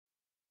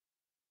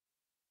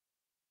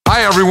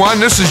Hi everyone,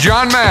 this is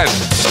John Madden.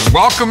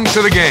 Welcome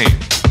to the game.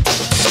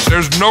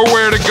 There's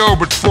nowhere to go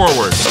but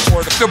forward.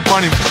 The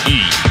bunny.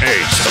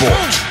 EA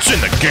Spotrz. It's in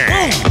the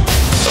game.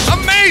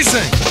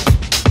 Amazing!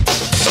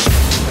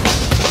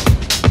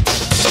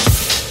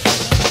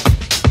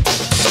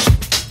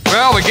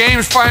 Well, the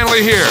game's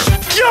finally here.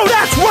 Yo,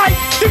 that's right!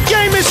 The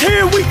game is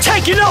here, we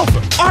taking over!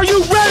 Are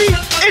you ready?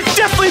 It's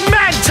definitely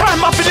Madden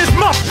time up in this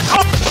month!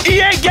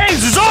 EA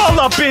Games is all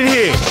up in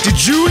here! Did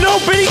you know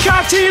Benny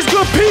Conti is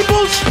good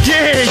peoples?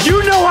 Yeah,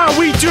 you know how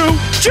we do!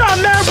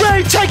 John Madden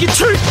ready, take it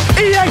to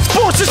EA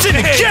Spotrz is in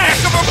the game! Heck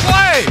of a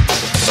play!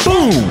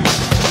 Boom!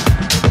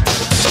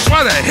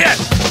 What a hit!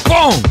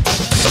 Boom!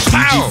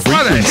 Pow!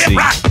 What a hit!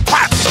 Rock!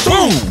 Whap!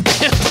 Boom!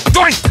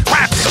 Doink!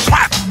 Whap!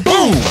 Whap!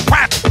 Boom!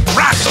 Whap!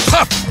 Rock!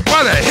 Hup!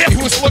 What a hit! He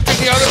was looking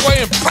the other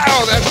way and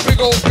pow! That big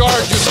old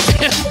guard just...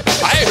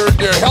 I heard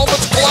their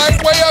helmets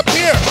collide way up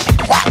here!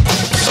 Whap!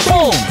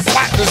 Boom!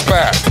 Flatten his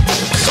back!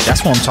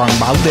 That's what I'm talking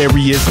about,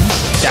 Larryism.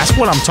 That's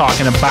what I'm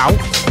talking about.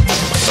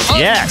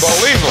 Yes!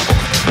 Unbelievable!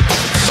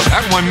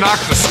 That one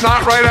knocked the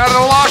snot right out of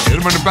the lock. Hit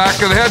him in the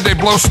back of the head, they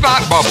blow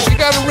snot bubbles. You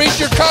gotta read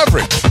your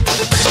coverage.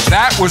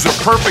 That was a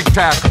perfect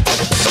tackle.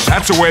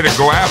 That's a way to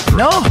go after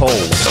it. No.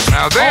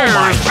 Now there's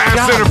pass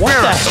interference.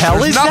 What the hell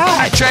There's is nothing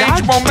that? to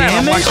change God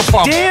momentum like a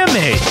fumble. Damn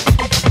it!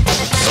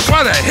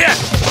 What a hit!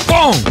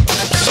 Boom!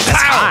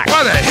 Pow!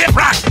 What a hit!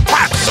 Rock!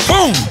 Whap!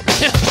 Boom!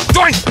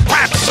 Doink!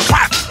 Whap!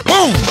 Whap!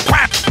 Boom!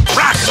 Whap!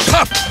 Rock!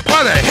 Hup!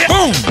 What a hit!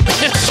 Boom!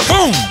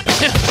 Boom!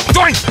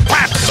 Doink!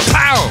 Whap!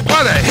 Pow!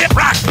 What a hit!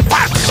 Rock!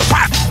 Whap!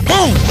 Whap!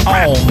 Boom!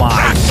 Oh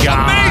my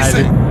God!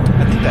 Amazing!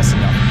 I think that's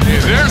enough. Hey,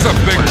 there's a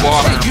big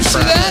block. Hey, you see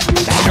that?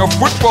 You know,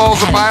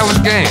 football's a violent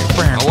game.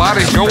 A lot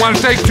of you don't want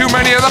to take too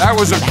many of them. That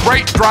was a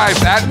great drive.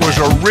 That was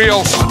a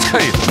real... I'll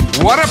tell you,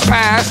 what a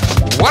pass.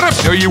 What a...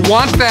 You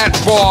want that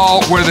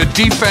ball where the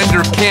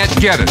defender can't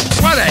get it.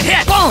 What a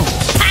hit. Boom!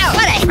 Pow!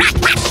 What a rock,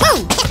 rock,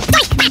 boom!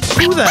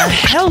 Who the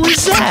hell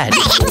is that?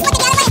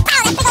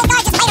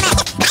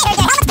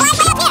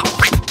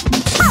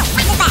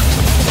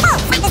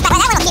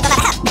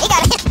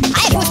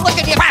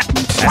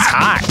 That's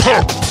hot.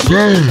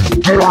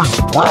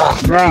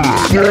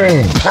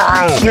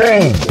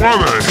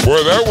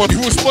 Boy, that one, he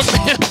was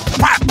looking...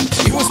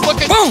 He was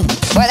looking... Boom!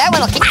 Boy, that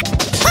one will kick.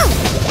 Boom!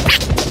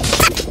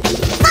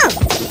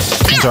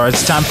 Sorry,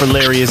 it's time for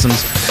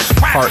Larryisms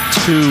Part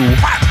 2.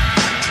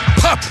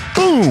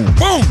 Boom!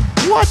 Boom!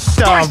 What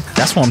the?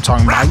 That's what I'm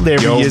talking about.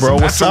 Larryism. Yo, bro,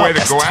 what's that's the up? way to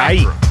That's go tight.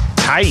 after it.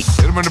 Tight.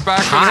 Hit him in the back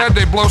of the head,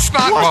 they blow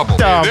snot What bubbles.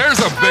 the- Hey, there's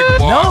a big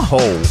block. No.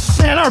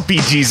 Man,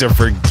 RPGs are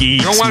for geeks,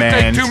 You don't want to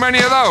man. take too many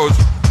of those.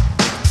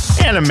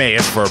 Anime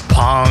is for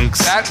punks.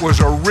 That was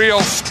a real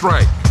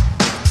strike.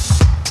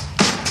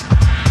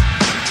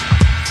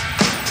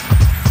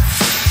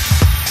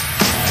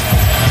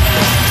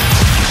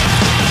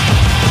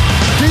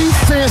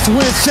 Defense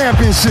wins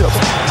championships.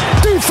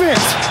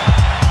 Defense.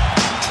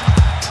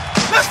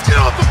 Let's get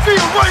off the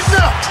field right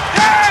now.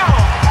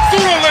 Yeah!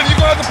 Sooner or later, you're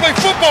going to have to play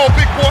football,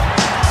 big boy.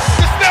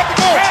 Just snap the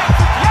ball.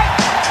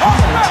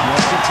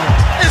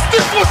 Is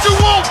this what you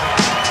want?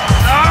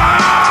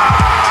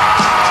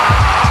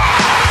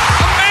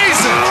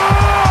 Amazing!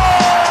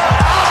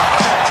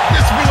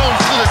 This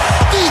belongs to the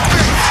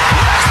defense.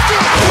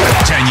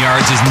 10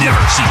 yards has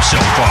never seemed so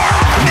far.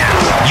 Now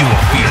you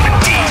will feel the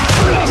deep.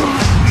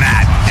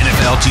 Madden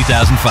NFL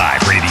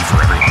 2005, rated E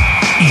for everyone.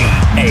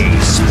 EA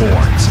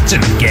Spotrz. It's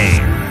in the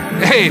game.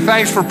 Hey,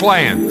 thanks for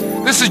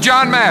playing. This is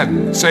John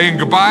Madden saying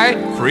goodbye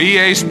for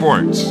EA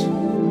Spotrz.